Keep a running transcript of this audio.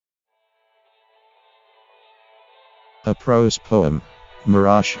A prose poem,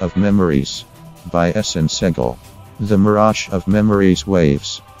 Mirage of Memories, by Ehsan Sehgal. The mirage of memories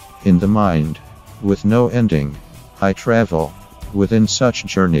waves in the mind, with no ending. I travel within such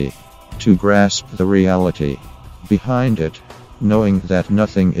journey to grasp the reality behind it, knowing that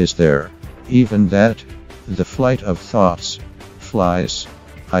nothing is there, even that the flight of thoughts flies.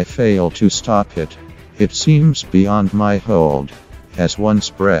 I fail to stop it. It seems beyond my hold, as one's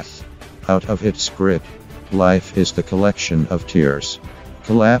breath out of its grip. Life is the collection of tears,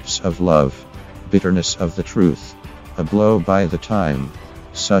 collapse of love, bitterness of the truth, a blow by the time.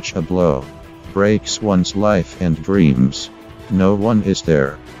 Such a blow breaks one's life and dreams. No one is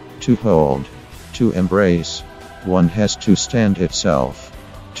there to hold, to embrace. One has to stand itself,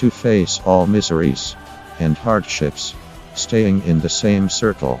 to face all miseries and hardships, staying in the same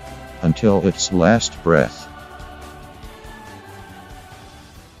circle until its last breath.